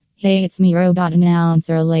Hey, it's me, robot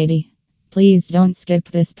announcer lady. Please don't skip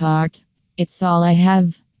this part. It's all I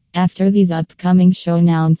have. After these upcoming show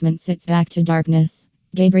announcements, it's back to darkness.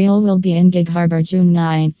 Gabriel will be in Gig Harbor June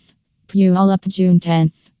 9th. Puyallup June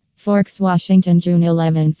 10th. Forks, Washington June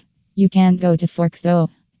 11th. You can't go to Forks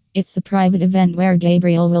though. It's a private event where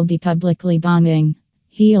Gabriel will be publicly bombing.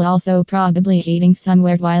 He'll also probably eating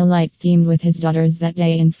somewhere Twilight themed with his daughters that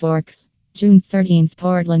day in Forks. June 13th,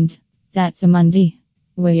 Portland. That's a Monday.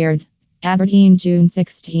 Weird. Aberdeen June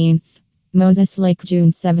 16th. Moses Lake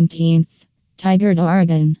June 17th. Tigard,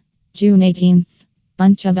 Oregon. June 18th.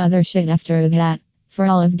 Bunch of other shit after that. For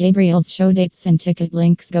all of Gabriel's show dates and ticket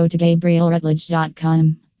links, go to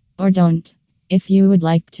GabrielRutledge.com. Or don't. If you would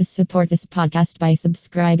like to support this podcast by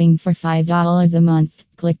subscribing for $5 a month,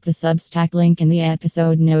 click the Substack link in the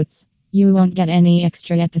episode notes. You won't get any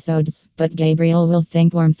extra episodes, but Gabriel will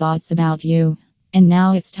think warm thoughts about you. And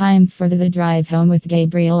now it's time for the drive home with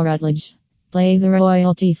Gabriel Rutledge. Play the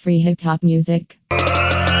royalty-free hip-hop music.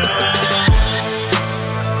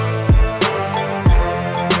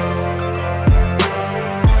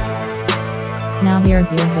 Now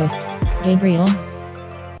here's your host, Gabriel.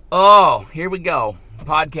 Oh, here we go.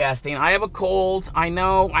 Podcasting. I have a cold. I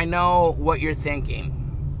know what you're thinking.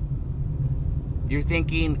 You're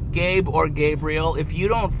thinking, Gabe or Gabriel, if you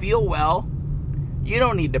don't feel well, you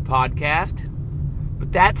don't need to podcast.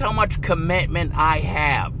 But that's how much commitment I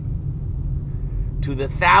have to the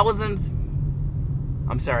thousands,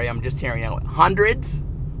 I'm just hearing out, hundreds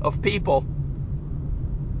of people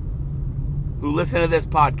who listen to this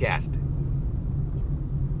podcast.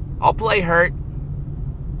 I'll play hurt.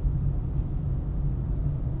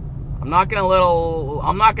 I'm not gonna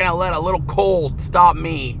let a little cold stop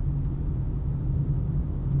me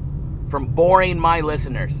from boring my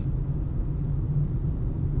listeners.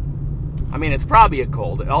 I mean, it's probably a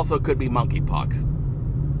cold. It also could be monkeypox.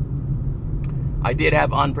 I did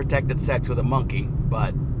have unprotected sex with a monkey,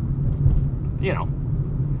 but, you know,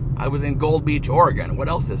 I was in Gold Beach, Oregon. What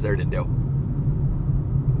else is there to do?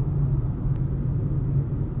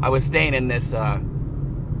 I was staying in this, it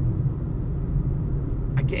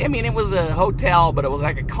was a hotel, but it was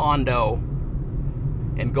like a condo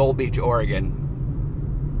in Gold Beach,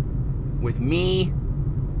 Oregon, with me,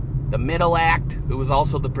 the middle act, who was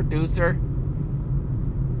also the producer,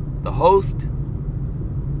 the host,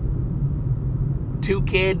 2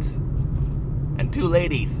 kids, and 2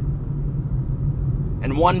 ladies,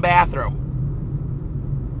 and 1 bathroom,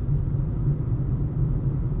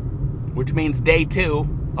 which means day 2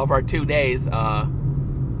 of our 2 days. They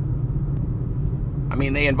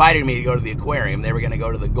invited me to go to the aquarium. They were going to go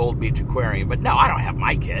to the Gold Beach Aquarium, but no, I don't have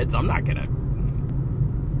my kids. I'm not going to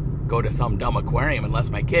go to some dumb aquarium unless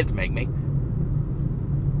my kids make me.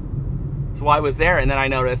 So I was there, and then I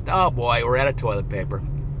noticed, oh boy, we're out of toilet paper.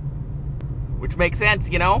 Which makes sense,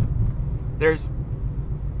 you know? There's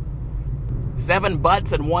 7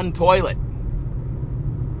 butts and 1 toilet.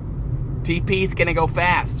 TP's gonna go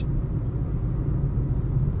fast.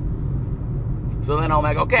 So then I'm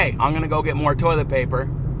like, okay, I'm gonna go get more toilet paper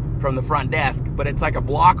from the front desk, but it's like a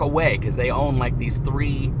block away because they own like these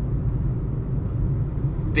 3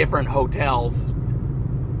 different hotels,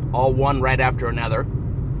 all one right after another.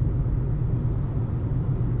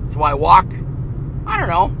 So I walk,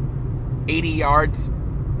 80 yards,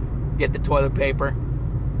 get the toilet paper,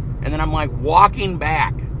 and then I'm like walking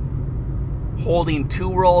back, holding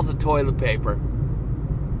 2 rolls of toilet paper.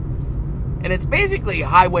 And it's basically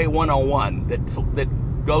Highway 101 that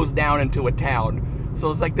goes down into a town.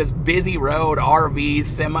 So it's like this busy road, RVs,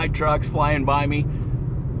 semi-trucks flying by me.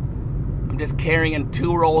 I'm just carrying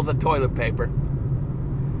 2 rolls of toilet paper.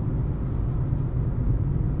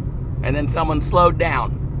 And then someone slowed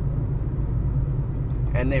down.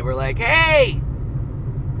 And they were like, hey,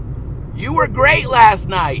 you were great last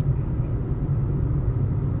night.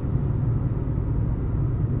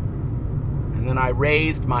 And then I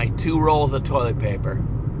raised my 2 rolls of toilet paper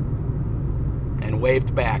and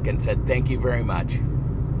waved back and said, thank you very much.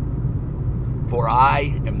 For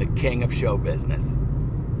I am the king of show business.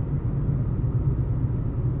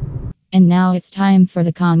 And now it's time for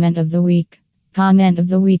the comment of the week. Comment of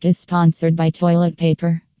the week is sponsored by toilet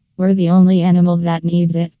paper. We're the only animal that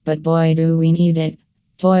needs it, but boy do we need it.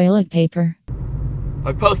 Toilet paper.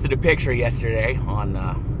 I posted a picture yesterday on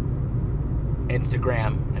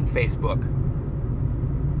Instagram and Facebook.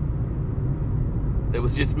 It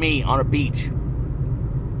was just me on a beach.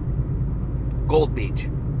 Gold Beach.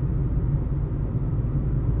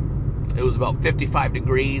 It was about 55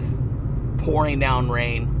 degrees, pouring down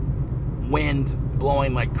rain, wind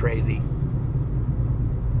blowing like crazy.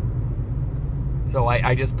 So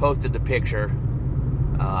I just posted the picture.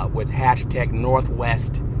 with hashtag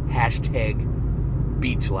Northwest, hashtag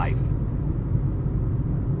beach life.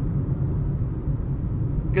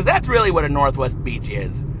 Because that's really what a Northwest beach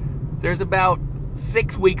is. There's about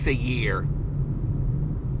 6 weeks a year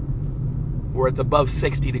where it's above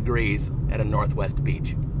 60 degrees at a Northwest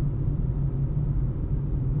beach.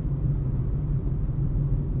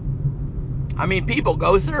 I mean, people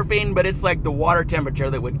go surfing, but it's like the water temperature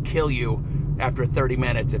that would kill you after 30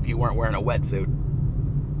 minutes if you weren't wearing a wetsuit.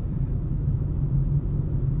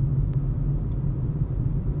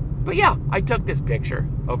 But yeah, I took this picture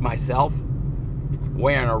of myself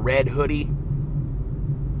wearing a red hoodie,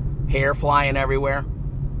 hair flying everywhere.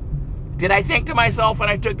 Did I think to myself when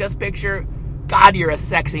I took this picture, God, you're a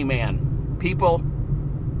sexy man. People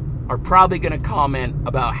are probably going to comment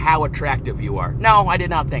about how attractive you are. No, I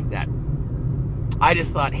did not think that. I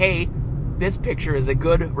just thought, hey, this picture is a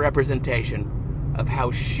good representation of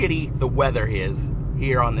how shitty the weather is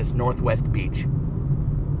here on this Northwest beach.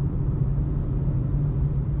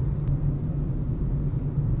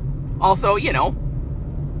 Also, you know,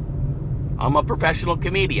 I'm a professional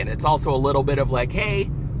comedian. It's also a little bit of like, hey,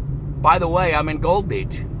 by the way, I'm in Gold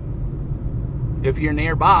Beach. If you're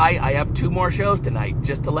nearby, I have 2 more shows tonight,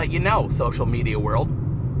 just to let you know, social media world.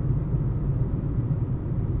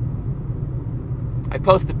 I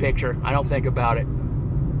post the picture. I don't think about it.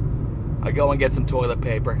 I go and get some toilet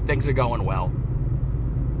paper. Things are going well.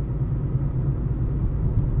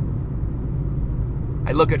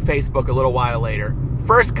 I look at Facebook a little while later.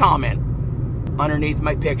 First comment underneath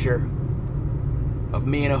my picture of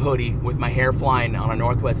me in a hoodie with my hair flying on a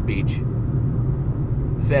Northwest beach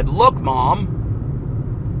said, "Look,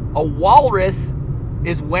 Mom, a walrus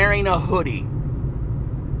is wearing a hoodie."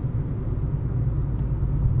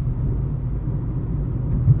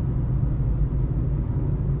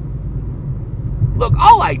 Look,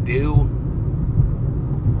 all I do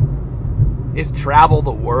is travel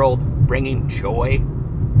the world bringing joy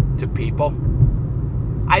to people.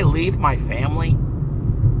 I leave my family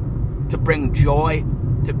to bring joy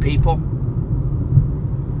to people.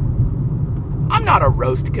 I'm not a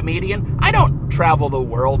roast comedian. I don't travel the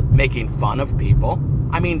world making fun of people.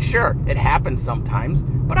 I mean, sure, it happens sometimes,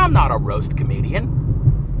 but I'm not a roast comedian.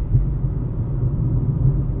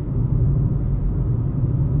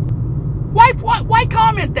 Why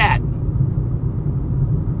comment that?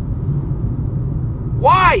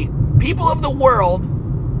 Why? People of the world,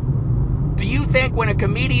 do you think when a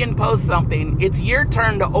comedian posts something, it's your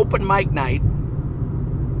turn to open mic night?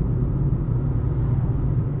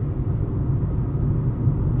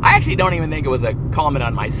 I actually don't even think it was a comment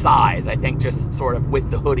on my size. I think just sort of with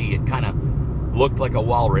the hoodie, it kind of looked like a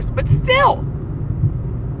walrus. But still,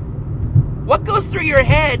 what goes through your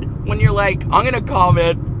head when you're like, I'm going to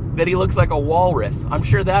comment that he looks like a walrus? I'm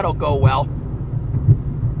sure that'll go well.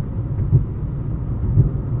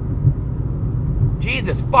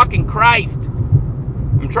 Jesus fucking Christ.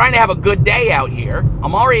 I'm trying to have a good day out here.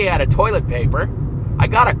 I'm already out of toilet paper. I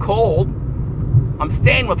got a cold. I'm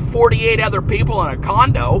staying with 48 other people in a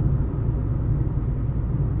condo.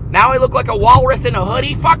 Now I look like a walrus in a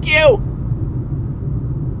hoodie? Fuck you!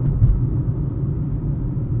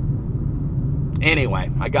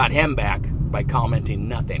 Anyway, I got him back by commenting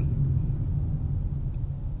nothing.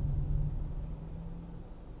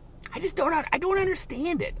 I don't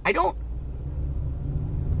understand it. I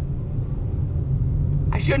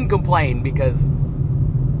shouldn't complain because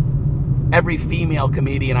every female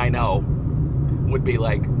comedian I know would be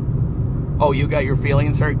like, oh, you got your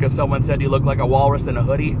feelings hurt because someone said you look like a walrus in a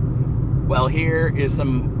hoodie? Well, here is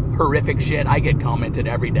some horrific shit I get commented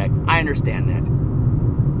every day. I understand that.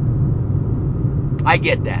 I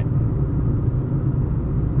get that.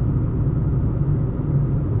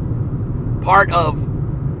 Part of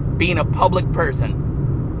being a public person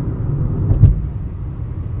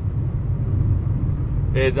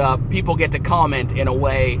is people get to comment in a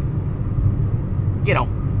way, you know,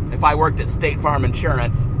 if I worked at State Farm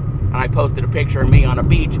Insurance and I posted a picture of me on a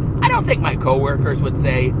beach, I don't think my coworkers would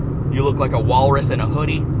say, you look like a walrus in a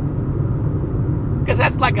hoodie. Because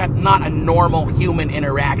that's like not a normal human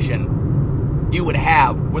interaction you would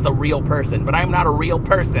have with a real person. But I'm not a real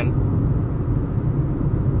person.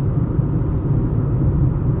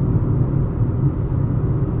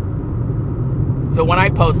 So when I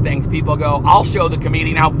post things, people go, I'll show the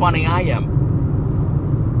comedian how funny I am.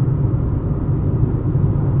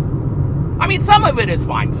 I mean, some of it is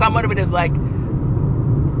fine. Some of it is like,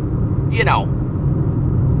 you know,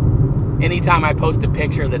 anytime I post a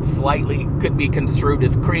picture that slightly could be construed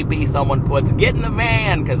as creepy, someone puts, get in the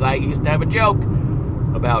van, because I used to have a joke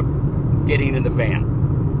about getting in the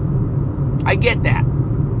van. I get that.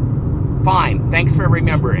 Fine, thanks for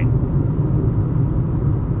remembering.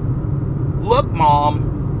 Look,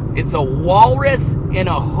 Mom, it's a walrus in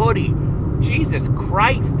a hoodie. Jesus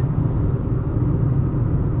Christ.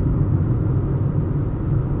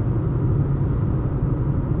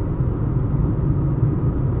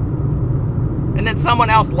 And then someone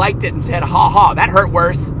else liked it and said, ha ha, that hurt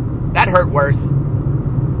worse. That hurt worse.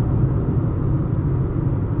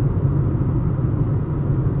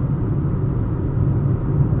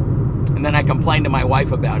 And then I complained to my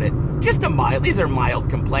wife about it. These are mild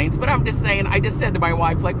complaints, but I'm just saying, I just said to my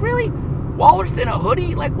wife, like, really? Walrus in a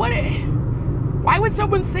hoodie? Like, what? Why would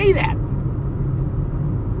someone say that?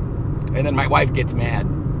 And then my wife gets mad.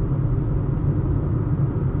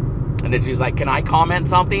 And then she's like, can I comment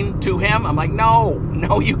something to him? I'm like,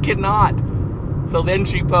 no, you cannot. So then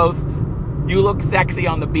she posts, you look sexy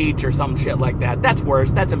on the beach or some shit like that. That's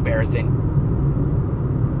worse. That's embarrassing.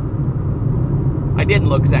 I didn't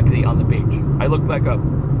look sexy on the beach. I looked like a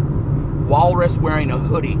walrus wearing a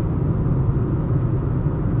hoodie.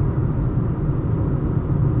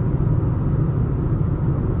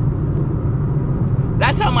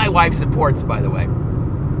 That's how my wife supports, by the way.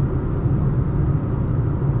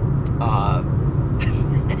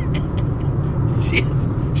 She is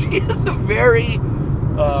a very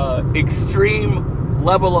extreme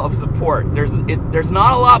level of support. There's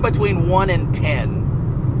not a lot between 1 and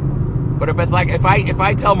 10. But if it's like if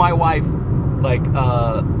I tell my wife like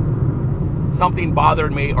something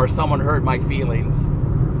bothered me or someone hurt my feelings,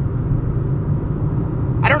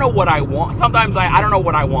 I don't know what I want. Sometimes I don't know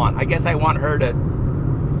what I want. I guess I want her to.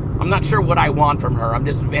 I'm not sure what I want from her. I'm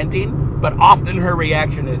just venting. But often her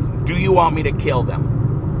reaction is, "Do you want me to kill them?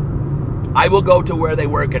 I will go to where they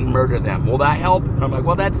work and murder them. Will that help?" And I'm like,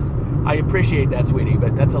 "Well, I appreciate that, sweetie,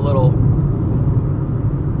 but that's a little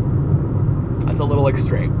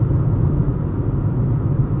extreme.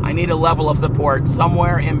 I need a level of support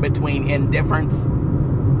somewhere in between indifference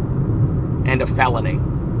and a felony."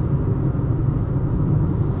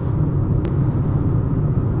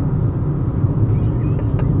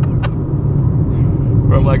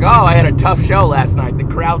 Where I'm like, "Oh, I had a tough show last night. The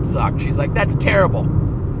crowd sucked." She's like, "That's terrible.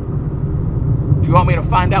 Do you want me to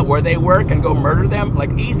find out where they work and go murder them?"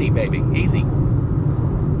 Like, easy, baby, easy.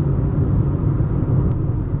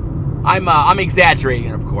 I'm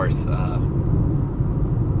exaggerating, of course.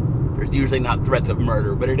 There's usually not threats of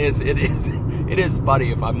murder, but it is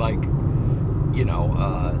funny if I'm like,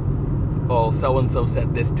 oh, so and so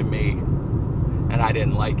said this to me, and I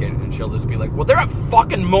didn't like it, and she'll just be like, "Well, they're a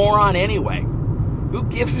fucking moron anyway. Who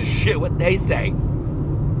gives a shit what they say?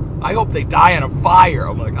 I hope they die in a fire."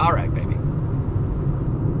 I'm like, "All right, baby.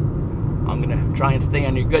 I'm gonna try and stay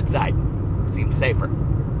on your good side. Seems safer."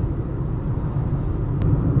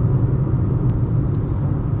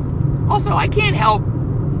 Also, I can't help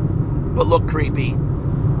but look creepy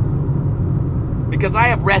because I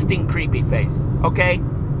have resting creepy face, okay?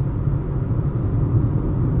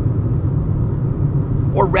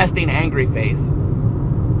 Or resting angry face.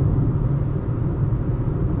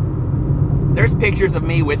 There's pictures of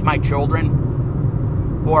me with my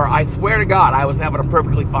children, or I swear to God, I was having a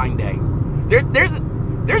perfectly fine day.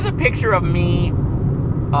 There's a picture of me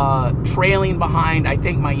trailing behind, I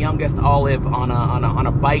think, my youngest Olive on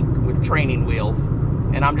a bike with training wheels,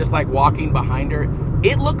 and I'm just like walking behind her.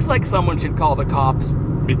 It looks like someone should call the cops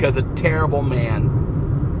because a terrible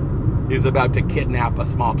man is about to kidnap a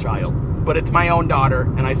small child. But it's my own daughter,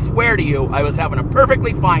 and I swear to you, I was having a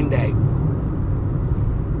perfectly fine day.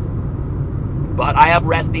 But I have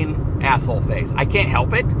resting asshole face. I can't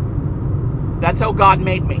help it. That's how God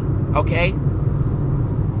made me, okay?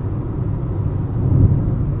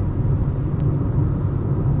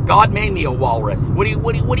 God made me a walrus. What do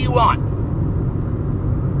you want?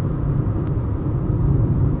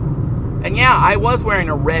 And yeah, I was wearing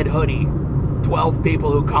a red hoodie. 12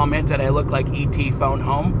 people who commented I look like E.T. phone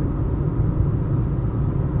home.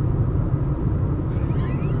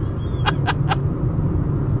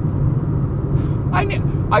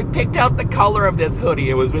 I picked out the color of this hoodie.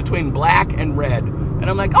 It was between black and red. And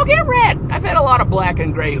I'm like, I'll get red. I've had a lot of black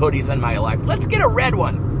and gray hoodies in my life. Let's get a red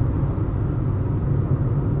one.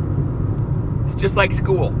 It's just like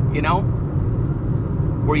school,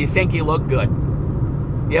 where you think you look good.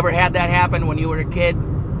 You ever had that happen when you were a kid?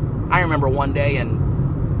 I remember one day in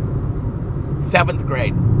 7th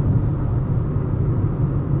grade.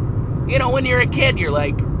 When you're a kid, you're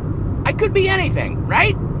like, I could be anything,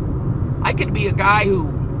 right? I could be a guy who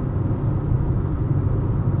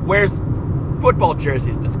wears football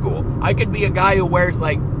jerseys to school. I could be a guy who wears,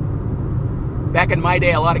 back in my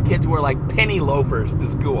day, a lot of kids wore penny loafers to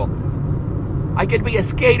school. I could be a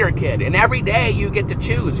skater kid, and every day you get to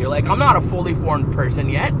choose. You're like, I'm not a fully formed person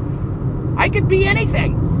yet. I could be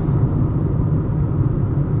anything.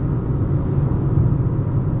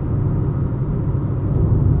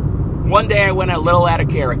 One day I went a little out of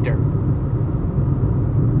character.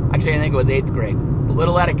 Actually, I think it was 8th grade. A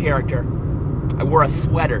little out of character. I wore a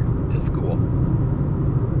sweater to school.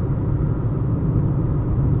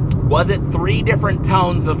 Was it 3 different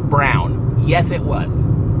tones of brown? Yes, it was.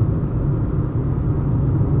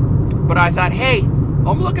 But I thought, hey,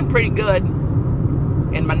 I'm looking pretty good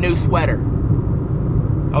in my new sweater.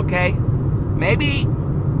 Okay? Maybe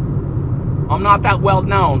I'm not that well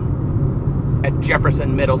known at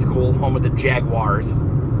Jefferson Middle School, home of the Jaguars.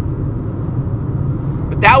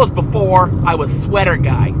 But that was before I was sweater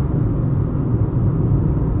guy.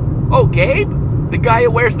 Oh, Gabe? The guy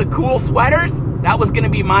who wears the cool sweaters? That was going to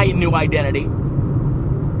be my new identity.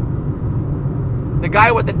 The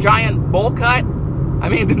guy with the giant bowl cut? I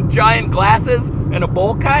mean, the giant glasses and a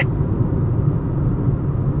bowl cut?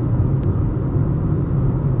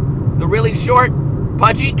 The really short,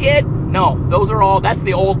 pudgy kid? No, that's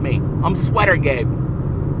the old me. I'm Sweater Gabe.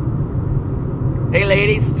 Hey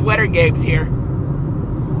ladies, Sweater Gabe's here.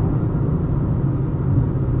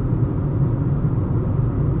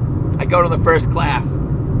 I go to the first class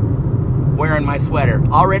wearing my sweater.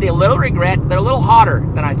 Already a little regret. They're a little hotter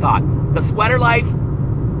than I thought. The sweater life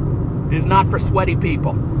is not for sweaty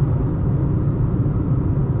people.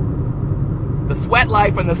 The sweat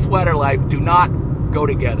life and the sweater life do not go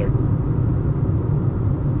together.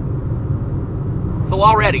 So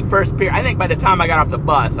already, first period, I think by the time I got off the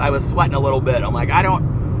bus, I was sweating a little bit. I'm like, I don't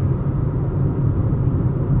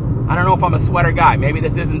know if I'm a sweater guy. Maybe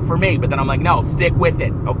this isn't for me. But then I'm like, no, stick with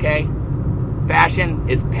it, okay? Fashion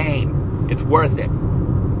is pain. It's worth it.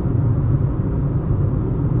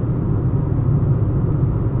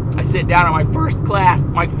 I sit down in my first class.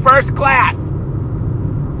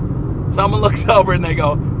 Someone looks over and they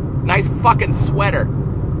go, nice fucking sweater.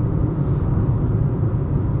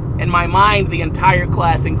 In my mind, the entire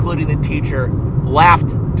class, including the teacher,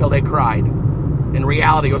 laughed till they cried. In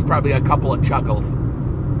reality, it was probably a couple of chuckles.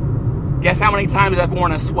 Guess how many times I've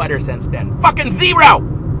worn a sweater since then? Fucking 0!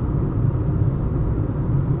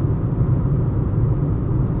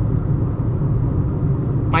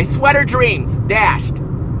 My sweater dreams dashed.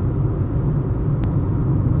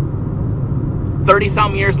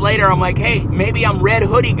 30-something years later, I'm like, hey, maybe I'm red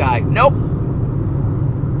hoodie guy. Nope.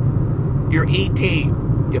 You're E.T.,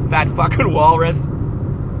 you fat fucking walrus.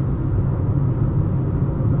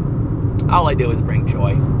 All I do is bring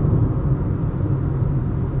joy.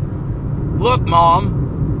 Look,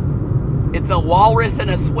 Mom. It's a walrus in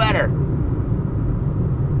a sweater.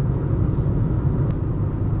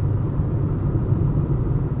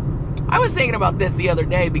 I was thinking about this the other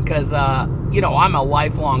day because, I'm a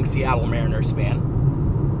lifelong Seattle Mariners fan.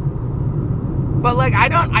 But,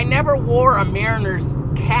 I never wore a Mariners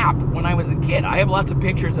cap when I was a kid. I have lots of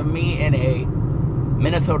pictures of me in a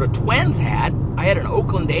Minnesota Twins hat. I had an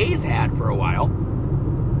Oakland A's hat for a while.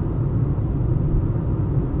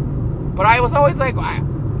 But I was always like,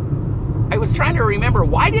 I was trying to remember,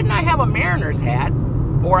 why didn't I have a Mariners hat?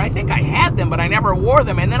 Or I think I had them, but I never wore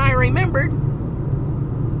them. And then I remembered,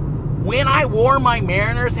 when I wore my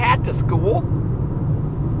Mariners hat to school,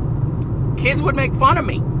 kids would make fun of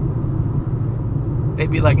me.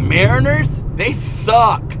 They'd be like, Mariners? They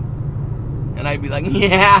suck. And I'd be like,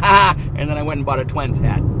 yeah. And then I went and bought a Twins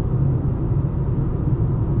hat.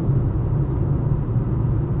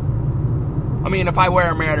 I mean, if I wear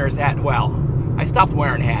a Mariners hat, well, I stopped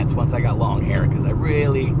wearing hats once I got long hair because I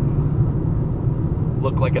really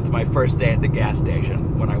look like it's my first day at the gas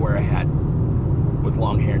station when I wear a hat with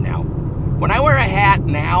long hair now. When I wear a hat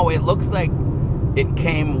now, it looks like it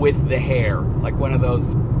came with the hair, like one of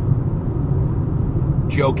those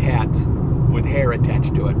joke hats with hair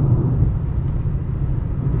attached to it.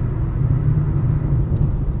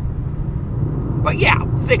 But yeah,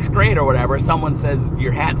 6th grade or whatever, someone says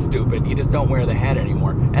your hat's stupid, you just don't wear the hat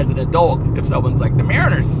anymore. As an adult, if someone's like, the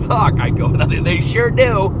Mariners suck, I'd go, no, they sure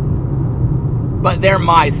do. But they're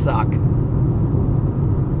my suck.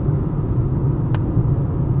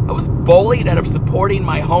 I was bullied out of supporting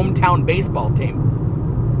my hometown baseball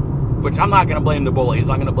team. Which I'm not going to blame the bullies,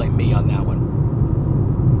 I'm going to blame me on that one.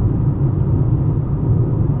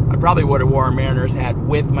 I probably would have worn a Mariners hat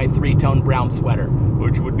with my 3-tone brown sweater,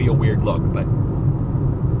 which would be a weird look, but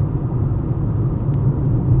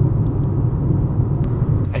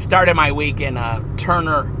I started my week in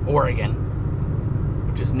Turner, Oregon,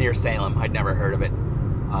 which is near Salem. I'd never heard of it.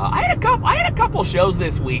 I had a couple shows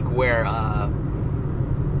this week where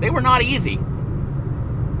they were not easy.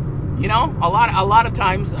 You know, a lot of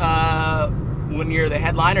times when you're the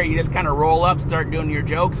headliner, you just kind of roll up, start doing your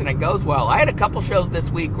jokes, and it goes well. I had a couple shows this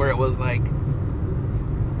week where it was like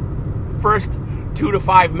first 2 to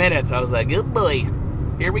 5 minutes, I was like, good boy,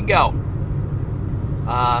 here we go.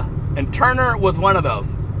 And Turner was one of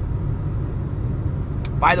those.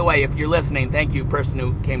 By the way, if you're listening, thank you, person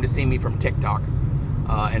who came to see me from TikTok,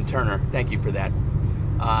 and Turner, thank you for that.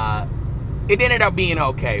 It ended up being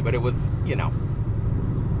okay, but it was, you know.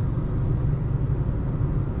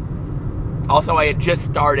 Also, I had just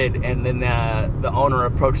started, and then the owner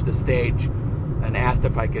approached the stage and asked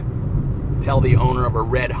if I could tell the owner of a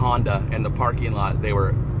red Honda in the parking lot they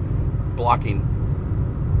were blocking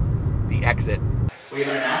the exit. We have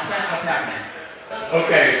an announcement? What's happening?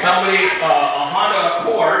 Okay, somebody, a Honda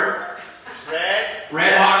Accord.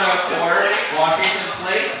 Red Honda Accord, Washington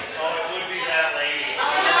plates. Oh, it would be that lady.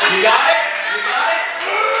 You got it? You got it?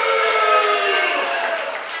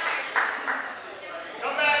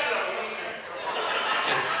 Come back though.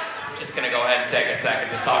 Just gonna go ahead and take a second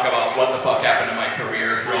to talk about what the fuck happened to my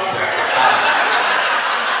career real quick.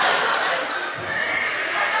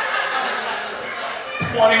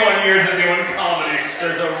 21 years of doing comedy.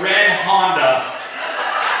 There's a red Honda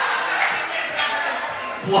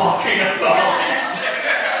blocking us all.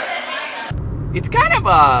 It's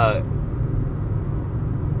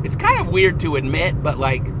kind of weird to admit, but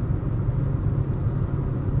like,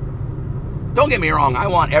 don't get me wrong, I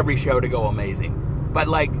want every show to go amazing. But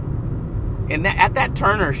like, at that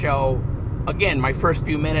Turner show, again, my first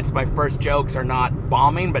few minutes, my first jokes are not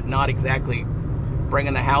bombing, but not exactly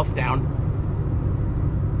bringing the house down.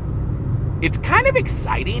 It's kind of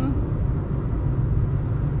exciting.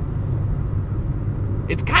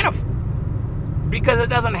 It's kind of, because it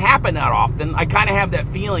doesn't happen that often, I kind of have that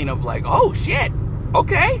feeling of like, oh shit,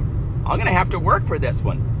 okay, I'm going to have to work for this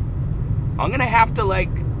one. I'm going to have to like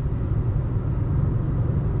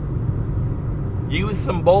use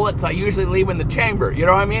some bullets I usually leave in the chamber. You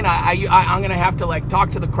know what I mean? I'm going to have to like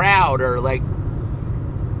talk to the crowd or like,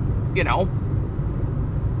 you know,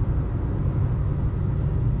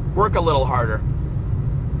 work a little harder.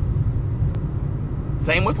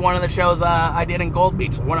 Same with one of the shows I did in Gold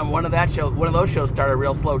Beach. One of those shows started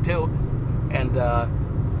real slow too. And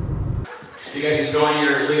you guys enjoying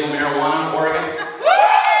your legal marijuana in Oregon?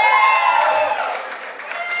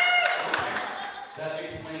 That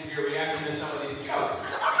explains your reaction to some of these jokes.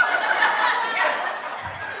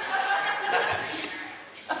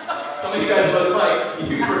 Some of you guys look like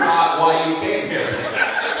you forgot why you came here.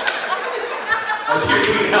 Like you're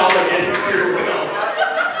being held against your will.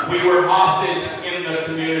 We were hostage in the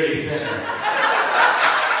community center.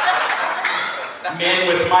 Men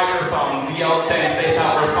with microphones yelled things they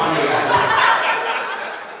thought were funny at us.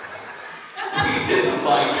 We didn't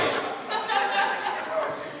like it.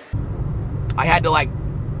 I had to like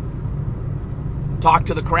talk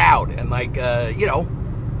to the crowd and like, you know,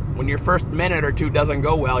 when your first minute or two doesn't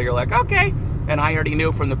go well, you're like, okay. And I already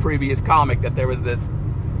knew from the previous comic that there was this,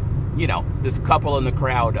 you know, this couple in the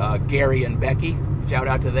crowd, Gary and Becky, shout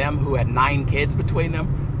out to them, who had 9 kids between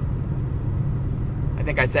them. I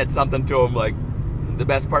think I said something to them like, the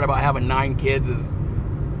best part about having 9 kids is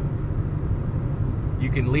you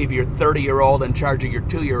can leave your 30-year-old in charge of your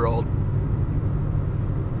 2-year-old.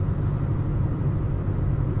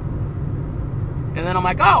 And then I'm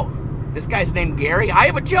like, oh, this guy's named Gary. I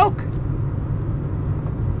have a joke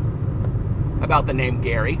about the name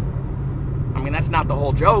Gary. I mean, that's not the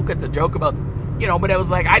whole joke. It's a joke about, you know, but it was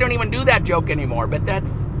like, I don't even do that joke anymore. But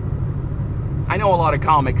that's, I know a lot of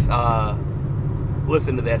comics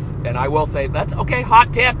listen to this, and I will say, that's okay,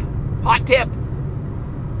 hot tip.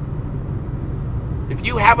 If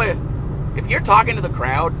you're talking to the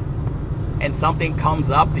crowd and something comes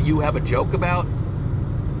up that you have a joke about,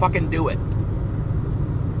 fucking do it.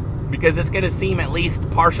 Because it's going to seem at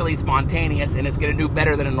least partially spontaneous, and it's going to do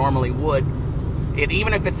better than it normally would.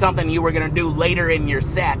 Even if it's something you were going to do later in your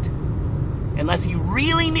set, unless you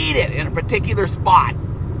really need it in a particular spot,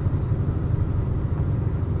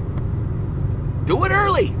 do it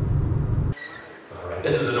early.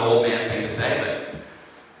 This is an old man thing to say, but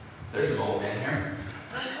there's an old man here.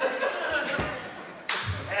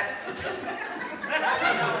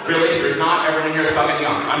 Really? There's not? Everyone here is fucking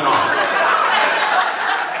young. I'm not.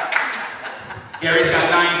 Gary's got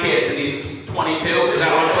 9 kids and he's 22. Is that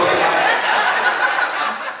what I'm talking about?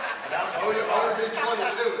 I would be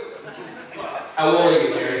 22. How old are you,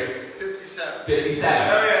 Gary? 57. 57.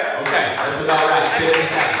 Oh yeah. Okay, that's about right.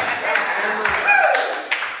 57.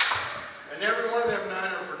 And every one of them 9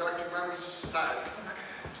 are productive members of society.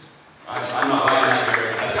 I'm not buying that,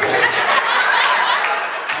 Gary. That's cool.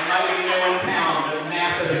 I might be new in town, but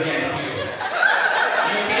math is against me.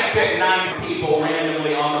 9 people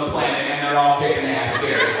randomly on the planet, and they're all kicking ass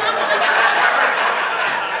here.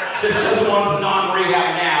 Just because one's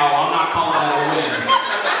non-rehab now, I'm not calling that a win.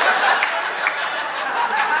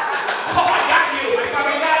 Oh, I got you! I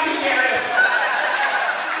fucking got you, Gary!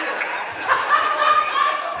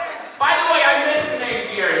 By the way, I miss the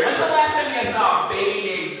name Gary. When's the last time you saw a baby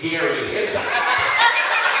named Gary? It's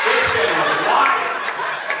been a while.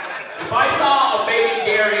 If I saw a baby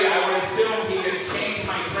Gary, I would assume he had changed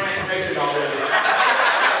my transmission already.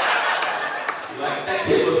 Like, that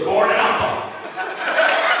kid was born an uncle.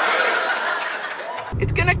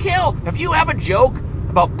 It's gonna kill. If you have a joke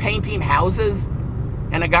about painting houses,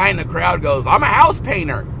 and a guy in the crowd goes, I'm a house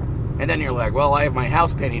painter. And then you're like, well, I have my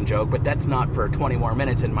house painting joke, but that's not for 20 more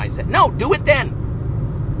minutes in my set. No, do it then.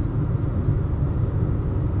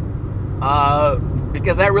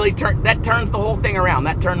 Because that really turns the whole thing around.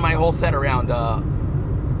 That turned my whole set around.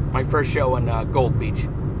 My first show in Gold Beach.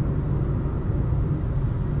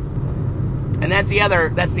 And that's the other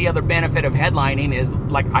benefit of headlining is,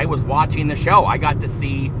 like, I was watching the show. I got to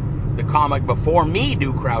see the comic before me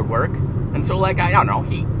do crowd work. And so, like, I don't know,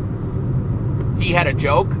 he had a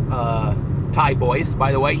joke, Ty Boyce,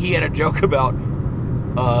 by the way, he had a joke about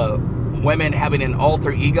women having an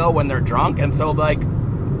alter ego when they're drunk. And so, like,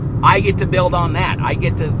 I get to build on that.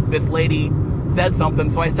 This lady said something,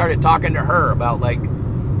 so I started talking to her about, like,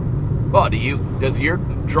 well, does your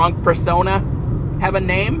drunk persona have a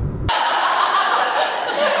name?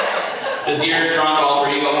 Does your drunk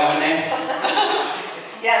alter ego have a name?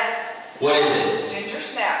 Yes. What is it? Ginger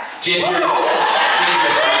Snaps. Ginger Snaps.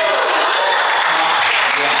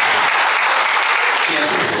 Yes.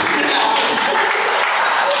 Ginger Snaps.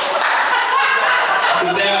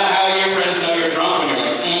 Is that how your friends know you're drunk when you're like,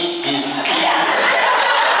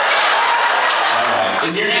 All right.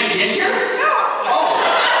 Is your name Ginger? No. Oh.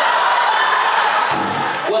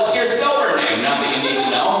 What's your sober name? Not that you need to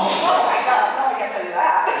know. Oh my God, no, I can't tell you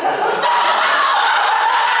that.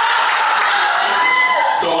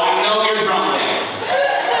 So I know your drunk name.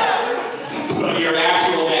 But your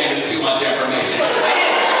actual name is too much information.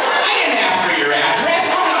 I didn't ask for your address.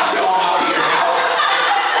 I'm not showing up to your house.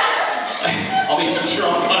 I'll be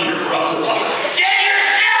drunk on your front lawn. Ginger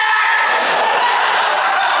Snaps!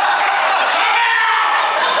 Come out!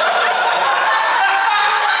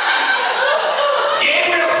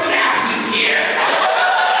 Gabriel Snaps is here.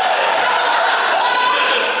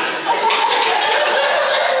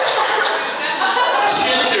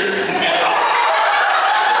 Ginger Snaps.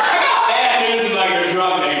 I got bad news about your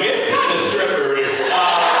drunk name. It's kind of strippery.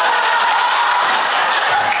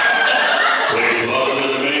 Please welcome to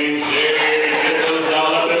the main stage. Get those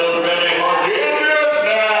dollar bills ready for Ginger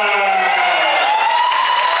Snaps.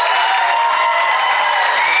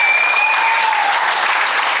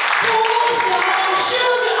 Pour some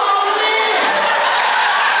sugar on me.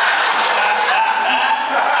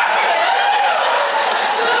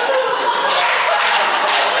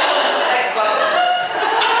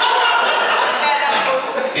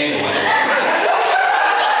 Anyway.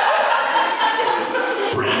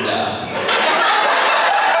 Brenda.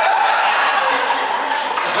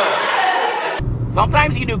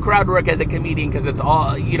 Sometimes you do crowd work as a comedian because it's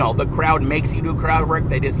all, the crowd makes you do crowd work.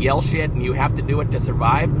 They just yell shit and you have to do it to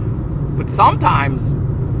survive. But sometimes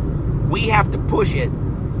we have to push it.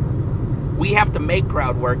 We have to make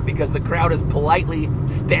crowd work because the crowd is politely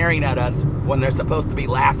staring at us when they're supposed to be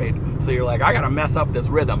laughing. So you're like, I gotta mess up this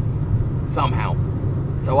rhythm somehow.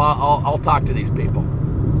 So I'll talk to these people.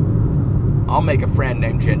 I'll make a friend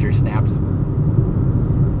named Ginger Snaps.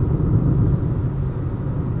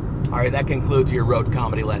 All right, that concludes your road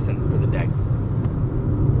comedy lesson for the day.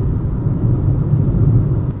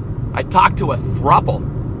 I talked to a throuple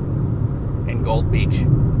in Gold Beach.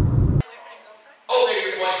 Oh, they're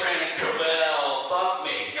your boyfriend. Well, fuck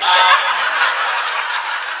me.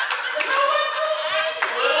 It's a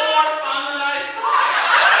little more fun than I thought.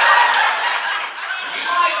 You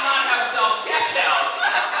might not have self-checkout.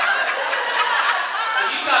 But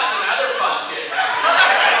you got some other fun shit happening.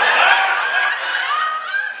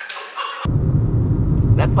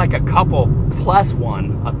 That's like a couple plus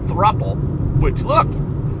one, a throuple. Which, look,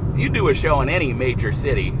 you do a show in any major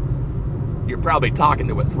city, you're probably talking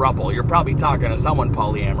to a throuple. You're probably talking to someone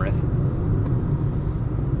polyamorous.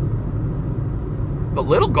 But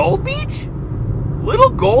Little Gold Beach?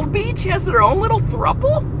 Little Gold Beach has their own little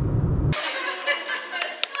throuple?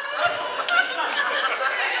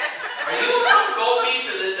 Are you from Gold Beach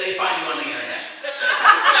or did they find you on the internet?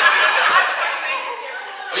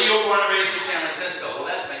 Oh, you were born and raised in San Francisco. Well,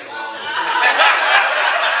 that's making a lot of sense.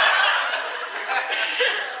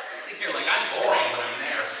 You're like, I'm boring when I'm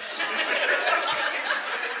there.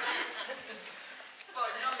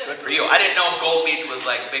 for you. I didn't know if Gold Beach was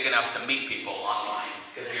like big enough to meet people online.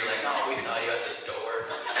 Because you're like, oh, we saw you at the store.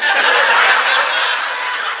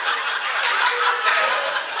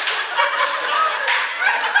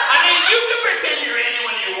 I mean, you can pretend you're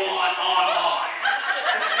anyone you want online.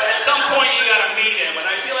 But at some point you gotta meet him. And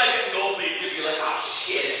I feel like in Gold Beach you'd be like, oh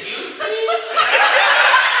shit, it's you, Steve?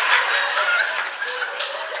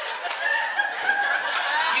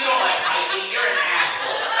 You don't like hiking, you're an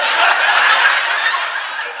asshole.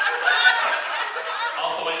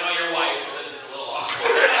 Also, I know your wife, so this is a little awkward.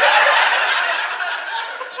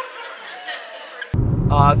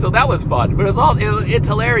 So that was fun. But it's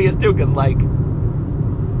hilarious too, because like,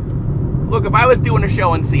 look, if I was doing a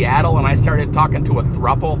show in Seattle and I started talking to a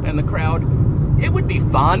throuple in the crowd, it would be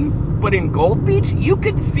fun. But in Gold Beach, you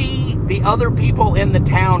could see the other people in the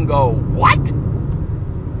town go, what?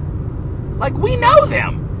 Like, we know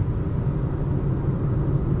them.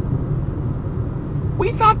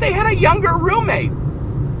 We thought they had a younger roommate.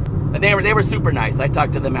 And they were super nice. I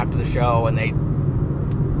talked to them after the show, and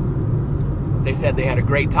they said they had a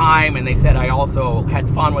great time, and they said I also had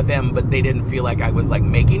fun with them, but they didn't feel like I was like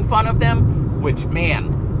making fun of them, which,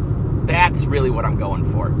 man, that's really what I'm going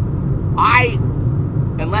for.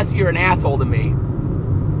 Unless you're an asshole to me,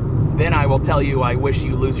 then I will tell you I wish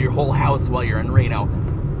you lose your whole house while you're in Reno.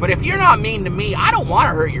 But if you're not mean to me, I don't want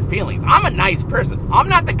to hurt your feelings. I'm a nice person. I'm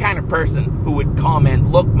not the kind of person who would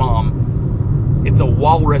comment, look, Mom, it's a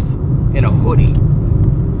walrus in a hoodie.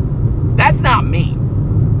 That's not me.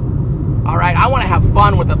 Alright, I want to have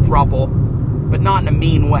fun with a throuple, but not in a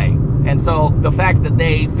mean way. And so the fact that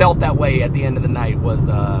they felt that way at the end of the night was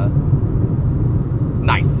nice.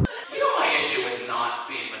 You know my issue with not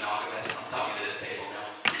being monogamous? I'm talking to this table now.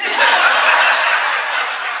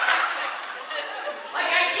 Like,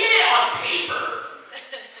 I get it on paper.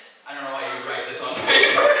 I don't know why you write this on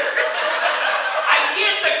paper. I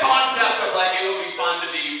get the concept of like it would be fun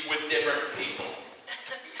to be with different people.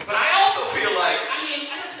 But I also feel like, I mean,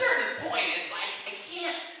 at a certain point, it's like I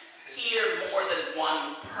can't hear more than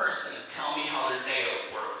one person tell me how their day at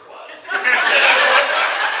work was.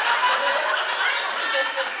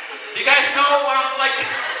 Do you guys know what I'm like?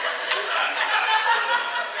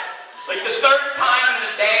 Like the third time in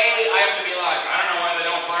the day, I have to be like, I don't know why they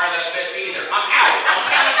don't fire that bitch either. I'm out. I'm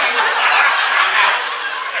telling you, I'm out.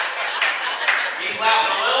 He's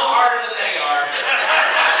laughing a little harder than they are.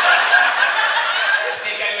 I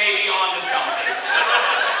think I may be on to something.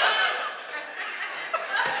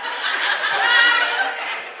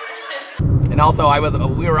 And also,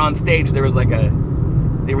 we were on stage. There was like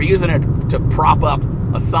they were using it to prop up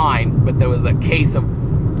a sign, but there was a case of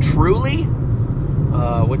Truly,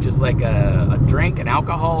 which is like a drink,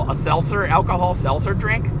 a seltzer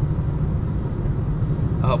drink,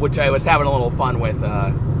 which I was having a little fun with,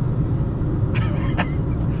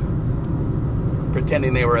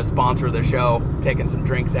 pretending they were a sponsor of the show, taking some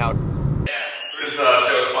drinks out. Yeah, this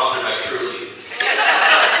show is sponsored by Truly.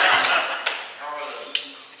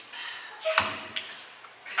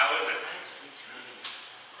 How is it?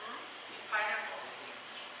 Pineapple.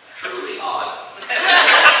 Truly odd.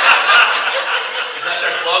 Is that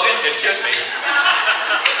their slogan? It should be.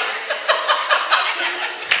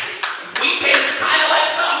 We taste kind of like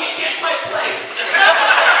something you can't quite place.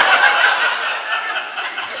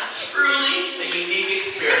 Truly a unique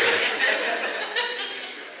experience.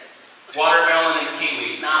 Watermelon and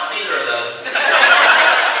kiwi. No, neither of those.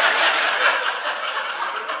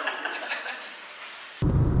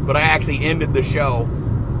 But I actually ended the show,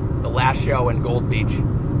 the last show in Gold Beach,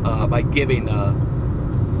 by giving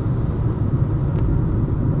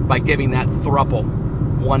that throuple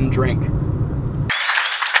one drink. You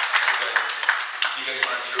guys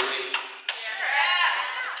want a Truly? Yeah.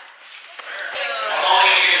 I'm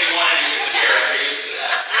only gonna give you one and you can share it. You're used to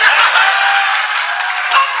that.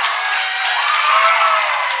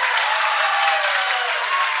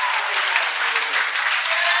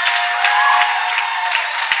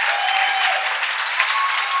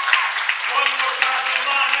 One more time for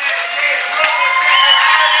my man, Gabe.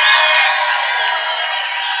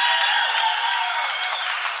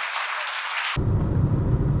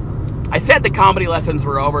 I said the comedy lessons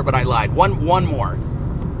were over, but I lied. One more.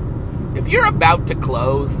 If you're about to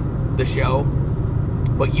close the show,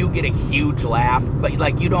 but you get a huge laugh, but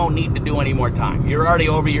like you don't need to do any more time. You're already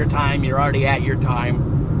over your time. You're already at your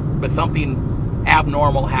time. But something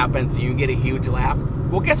abnormal happens and you get a huge laugh.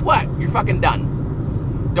 Well, guess what? You're fucking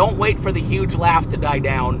done. Don't wait for the huge laugh to die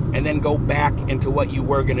down and then go back into what you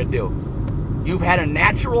were going to do. You've had a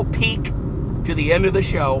natural peak to the end of the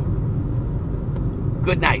show.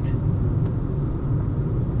 Good night.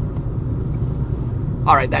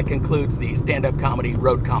 All right, that concludes the stand-up comedy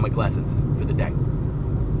road comic lessons for the day.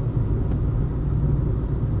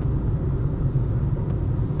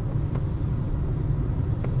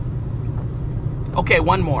 Okay,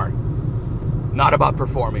 one more. Not about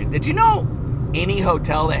performing. Did you know any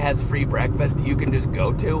hotel that has free breakfast you can just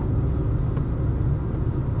go to?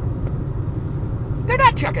 They're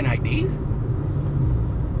not checking IDs.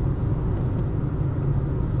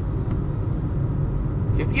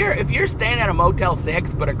 If you're staying at a Motel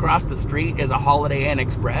 6, but across the street is a Holiday Inn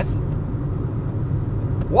Express,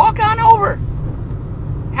 walk on over.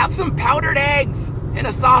 Have some powdered eggs and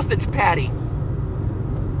a sausage patty.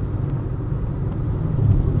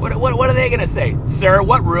 What are they going to say? Sir,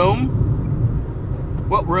 what room?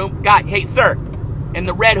 What room? God, hey, sir, in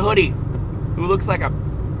the red hoodie, who looks like a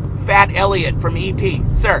fat Elliot from E.T.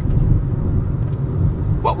 Sir,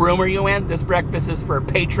 what room are you in? This breakfast is for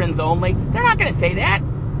patrons only. They're not going to say that.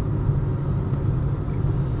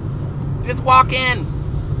 Just walk in.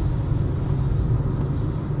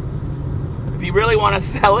 If you really want to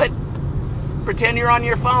sell it, pretend you're on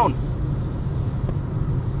your phone.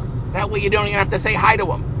 That way you don't even have to say hi to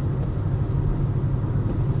them.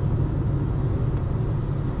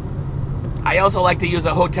 I also like to use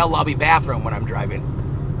a hotel lobby bathroom when I'm driving.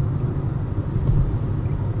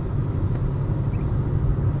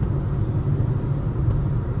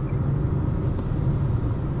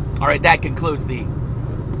 All right, that concludes the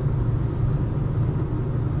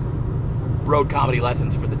road comedy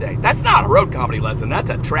lessons for the day. That's not a road comedy lesson. That's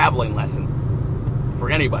a traveling lesson for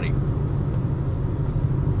anybody.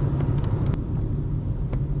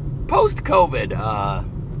 Post-COVID,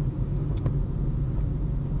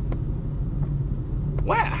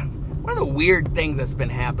 one of the weird things that's been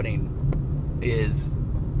happening is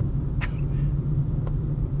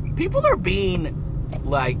people are being,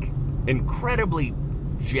 like, incredibly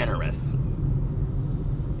generous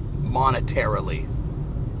monetarily.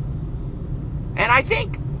 And I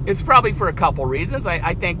think it's probably for a couple reasons.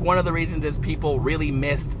 I think one of the reasons is people really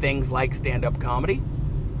missed things like stand-up comedy.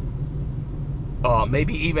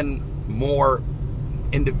 Maybe even more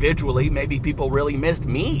individually, maybe people really missed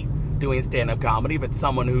me doing stand-up comedy if it's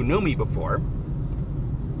someone who knew me before.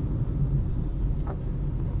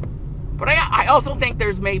 But I also think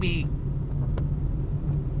there's maybe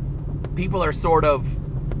people are sort of,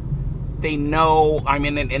 they know I'm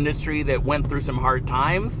in an industry that went through some hard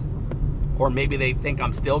times, or maybe they think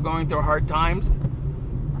I'm still going through hard times.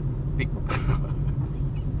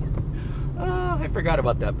 I forgot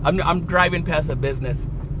about that. I'm driving past a business.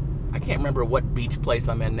 I can't remember what beach place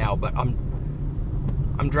I'm in now, but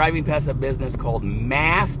I'm driving past a business called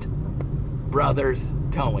Mast Brothers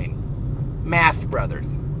Towing. Mast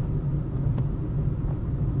Brothers.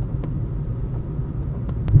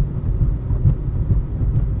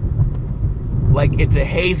 Like it's a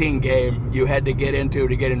hazing game you had to get into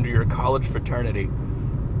your college fraternity.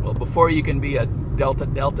 Well, before you can be a Delta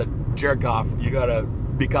jerk off, you gotta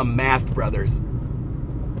become Mast Brothers.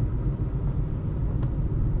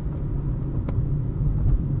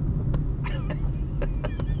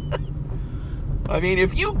 I mean,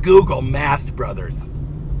 if you Google Mast Brothers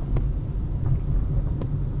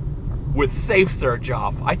with Safe Search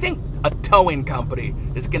off, I think a towing company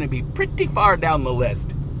is going to be pretty far down the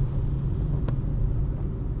list.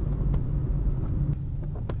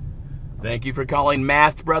 Thank you for calling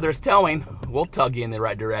Mast Brothers Towing. We'll tug you in the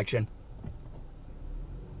right direction.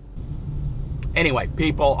 Anyway,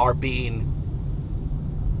 people are being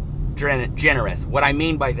generous. What I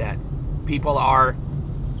mean by that,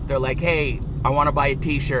 they're like, hey, I want to buy a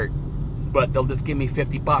t-shirt, but they'll just give me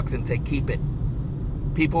 $50 and say, keep it.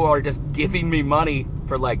 People are just giving me money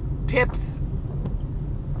for, like, tips.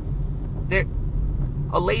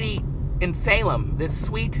 A lady in Salem, this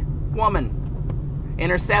sweet woman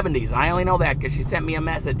in her 70s, and I only know that because she sent me a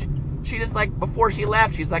message. She just, like, before she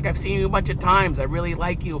left, she's like, I've seen you a bunch of times. I really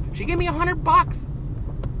like you. She gave me $100.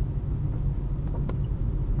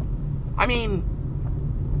 I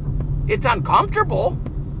mean, it's uncomfortable,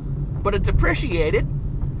 but it's appreciated.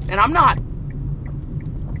 And I'm not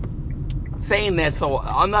saying this, so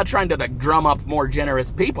I'm not trying to like drum up more generous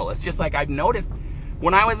people. It's just like I've noticed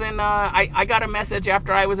when I was in, I got a message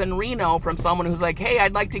after I was in Reno from someone who's like, hey,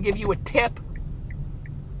 I'd like to give you a tip.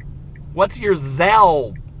 What's your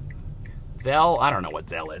Zelle? Zelle? I don't know what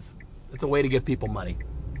Zelle is. It's a way to give people money.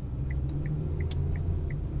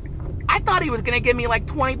 I thought he was going to give me like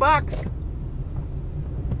 $20.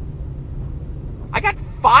 I got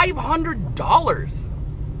 $500.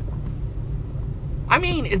 I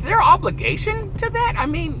mean, is there obligation to that? I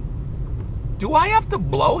mean, do I have to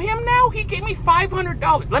blow him now? He gave me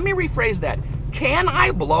 $500. Let me rephrase that. Can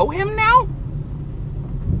I blow him now?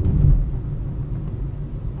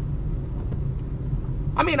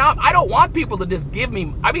 I mean, I don't want people to just give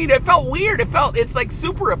me. I mean, it felt weird. It's like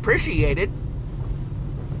super appreciated,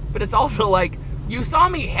 but it's also like you saw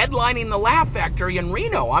me headlining the Laugh Factory in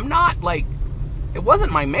Reno. I'm not like, it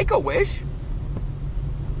wasn't my Make-A-Wish.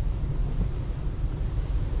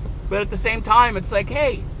 But at the same time, it's like,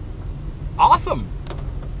 hey, awesome,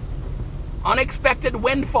 unexpected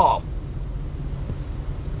windfall.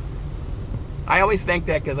 I always think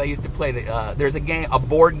that because I used to play there's a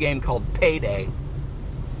board game called Payday.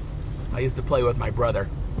 I used to play with my brother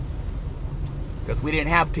because we didn't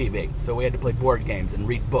have TV, so we had to play board games and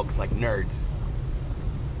read books like nerds.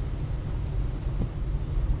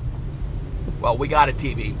 Well, we got a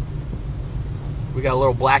TV. We got a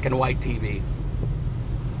little black and white TV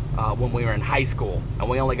when we were in high school, and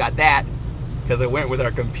we only got that because it went with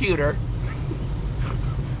our computer,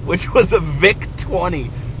 which was a VIC-20,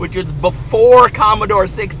 which was before Commodore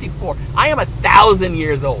 64. I am 1,000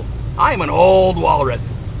 years old. I am an old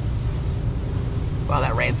walrus. Wow,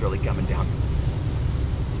 that rain's really coming down.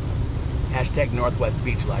 Hashtag Northwest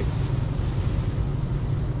Beach Life.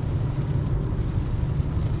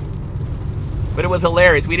 But it was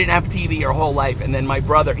hilarious. We didn't have TV our whole life, and then my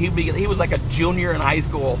brother, he was like a junior in high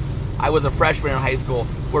school. I was a freshman in high school.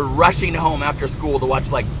 We're rushing home after school to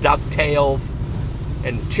watch like DuckTales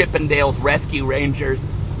and Chippendales Rescue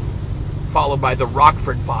Rangers, followed by the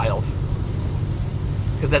Rockford Files,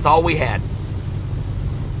 because that's all we had.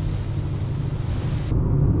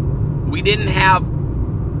 We didn't have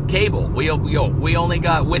cable. We only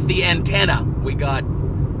got, with the antenna, we got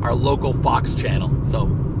our local Fox channel. So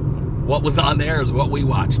what was on there is what we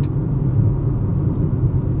watched.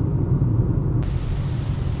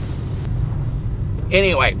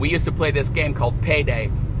 Anyway, we used to play this game called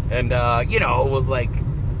Payday, and it was like,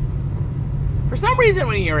 for some reason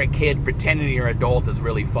when you're a kid, pretending you're an adult is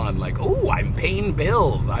really fun. Like, oh, I'm paying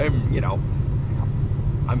bills. I'm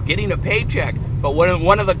getting a paycheck. But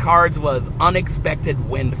one of the cards was unexpected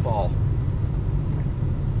windfall.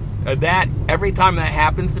 That, every time that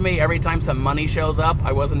happens to me, every time some money shows up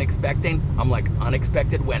I wasn't expecting, I'm like,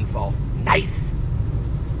 unexpected windfall. Nice.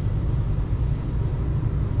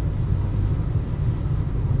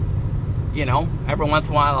 Every once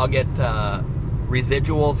in a while I'll get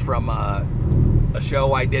residuals from a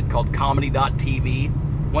show I did called Comedy.tv.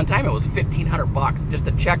 One time it was $1,500. Just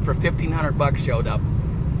a check for $1,500 showed up.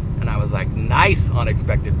 And I was like, nice,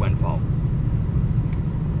 unexpected windfall.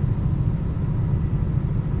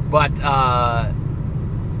 But,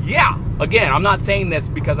 yeah, again, I'm not saying this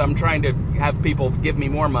because I'm trying to have people give me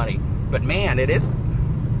more money. But, man, it is,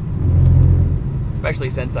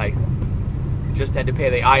 especially since I just had to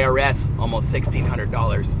pay the IRS almost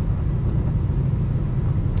 $1,600.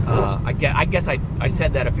 I guess I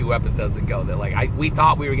said that a few episodes ago, that we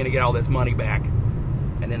thought we were going to get all this money back.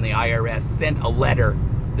 And then the IRS sent a letter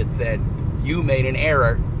that said, you made an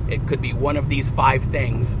error. It could be one of these 5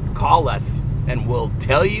 things. Call us and we'll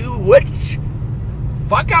tell you which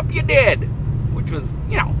fuck up you did. Which was,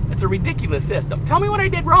 it's a ridiculous system. Tell me what I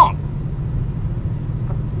did wrong.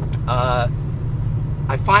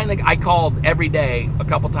 I called every day, a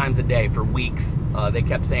couple times a day for weeks. They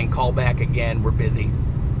kept saying, call back again, we're busy.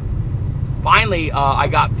 Finally, I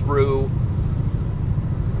got through.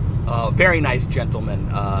 A very nice gentleman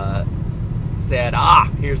said,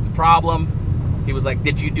 here's the problem. He was like,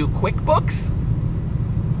 did you do QuickBooks?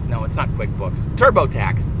 No, it's not QuickBooks.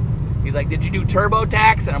 TurboTax. He's like, did you do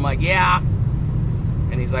TurboTax? And I'm like, yeah.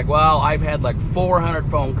 And he's like, well, I've had like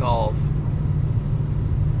 400 phone calls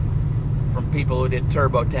from people who did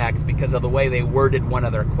TurboTax because of the way they worded one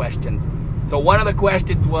of their questions. So one of the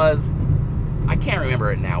questions was, I can't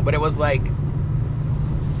remember it now, but it was like,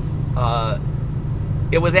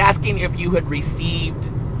 it was asking if you had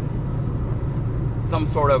received some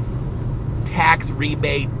sort of tax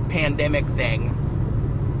rebate pandemic thing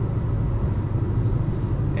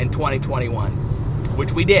in 2021,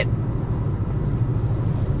 which we did.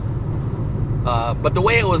 But the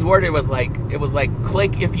way it was worded was like,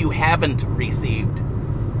 click if you haven't received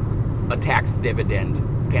a tax dividend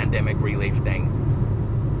pandemic relief thing.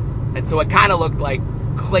 And so it kind of looked like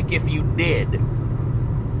click if you did.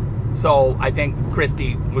 So I think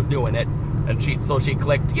Christy was doing it, and she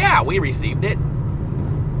clicked, yeah, we received it.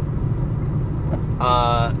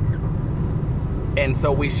 And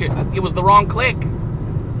so it was the wrong click.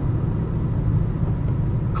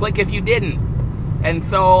 Click if you didn't. And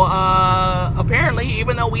so apparently,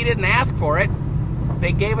 even though we didn't ask for it,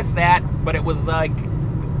 they gave us that, but it was like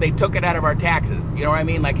they took it out of our taxes. You know what I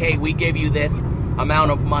mean? Like, hey, we gave you this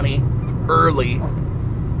amount of money early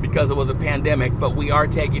because it was a pandemic, but we are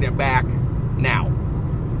taking it back now.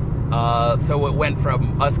 So it went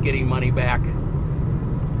from us getting money back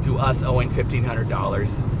us owing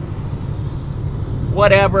 $1,500.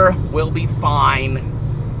 Whatever, we'll be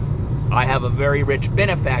fine. I have a very rich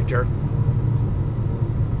benefactor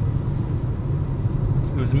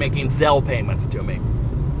who's making Zelle payments to me.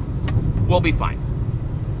 We'll be fine.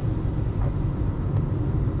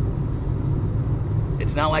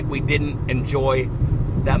 It's not like we didn't enjoy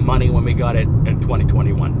that money when we got it in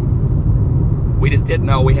 2021. We just didn't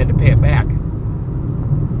know we had to pay it back.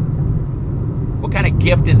 What kind of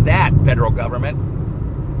gift is that, federal government?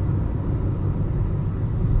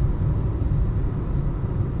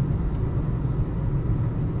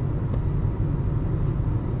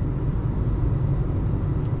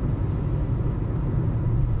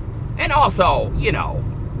 And also, you know,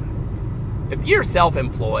 if you're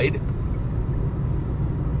self-employed,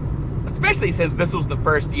 especially since this was the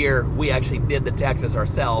first year we actually did the taxes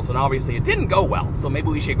ourselves, and obviously it didn't go well, so maybe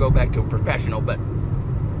we should go back to a professional, but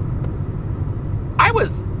I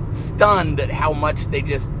was stunned at how much they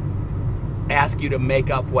just ask you to make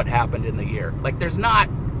up what happened in the year. Like,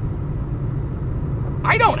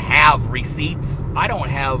 I don't have receipts.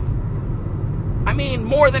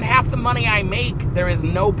 More than half the money I make, there is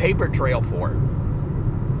no paper trail for.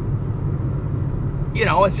 You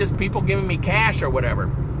know, it's just people giving me cash or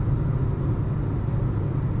whatever.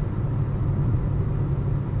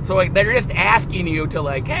 So like, they're just asking you to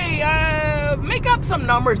like, hey, make up some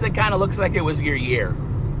numbers that kind of looks like it was your year.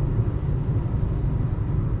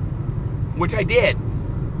 Which I did.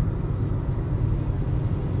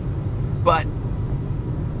 But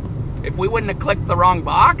if we wouldn't have clicked the wrong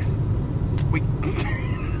box, we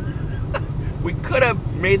could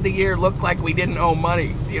have made the year look like we didn't owe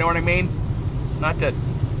money. Do you know what I mean? I'm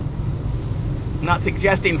not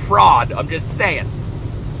suggesting fraud. I'm just saying.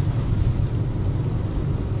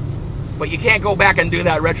 But you can't go back and do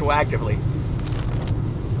that retroactively.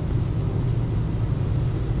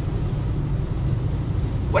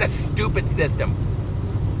 What a stupid system.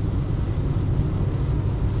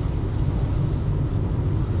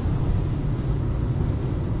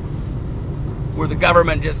 Where the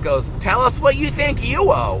government just goes, tell us what you think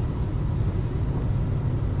you owe.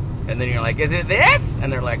 And then you're like, is it this?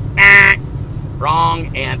 And they're like,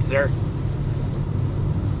 wrong answer.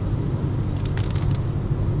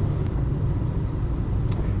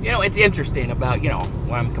 You know, it's interesting about, you know,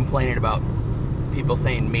 when I'm complaining about people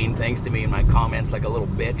saying mean things to me in my comments like a little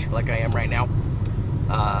bitch, like I am right now.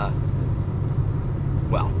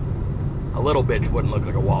 Well, a little bitch wouldn't look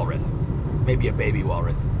like a walrus. Maybe a baby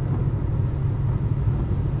walrus.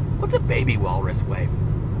 What's a baby walrus weigh?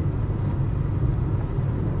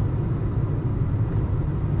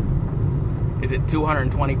 Is it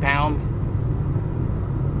 220 pounds?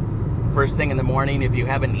 First thing in the morning, if you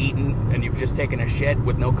haven't eaten and you've just taken a shit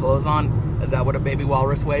with no clothes on, is that what a baby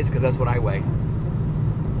walrus weighs? Because that's what I weigh.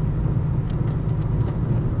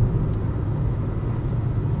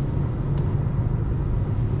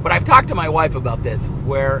 But I've talked to my wife about this,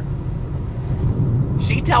 where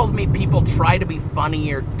she tells me people try to be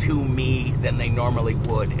funnier to me than they normally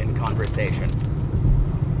would in conversation.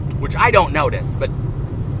 Which I don't notice, but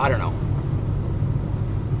I don't know.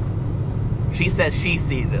 She says she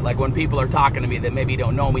sees it. Like when people are talking to me that maybe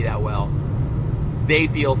don't know me that well, they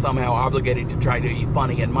feel somehow obligated to try to be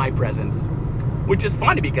funny in my presence. Which is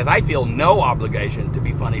funny because I feel no obligation to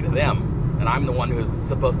be funny to them. And I'm the one who's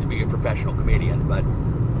supposed to be a professional comedian, but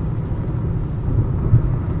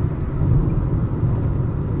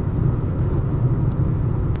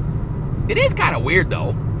it is kind of weird,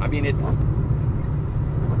 though. I mean,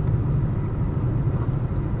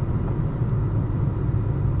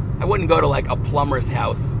 I wouldn't go to, like, a plumber's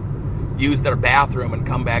house, use their bathroom, and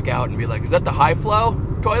come back out and be like, is that the high flow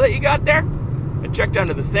toilet you got there? I checked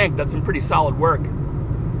under the sink. That's some pretty solid work.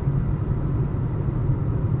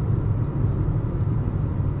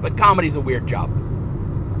 But comedy's a weird job.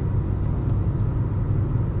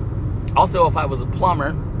 Also, if I was a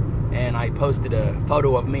plumber and I posted a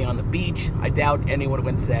photo of me on the beach, I doubt anyone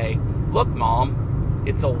would say, look, Mom,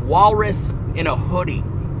 it's a walrus in a hoodie.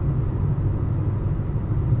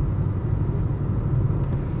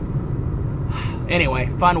 Anyway,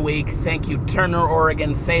 fun week. Thank you, Turner,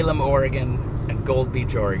 Oregon, Salem, Oregon, and Gold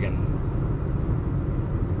Beach, Oregon.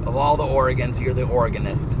 Of all the Oregons, you're the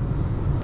Oregonist.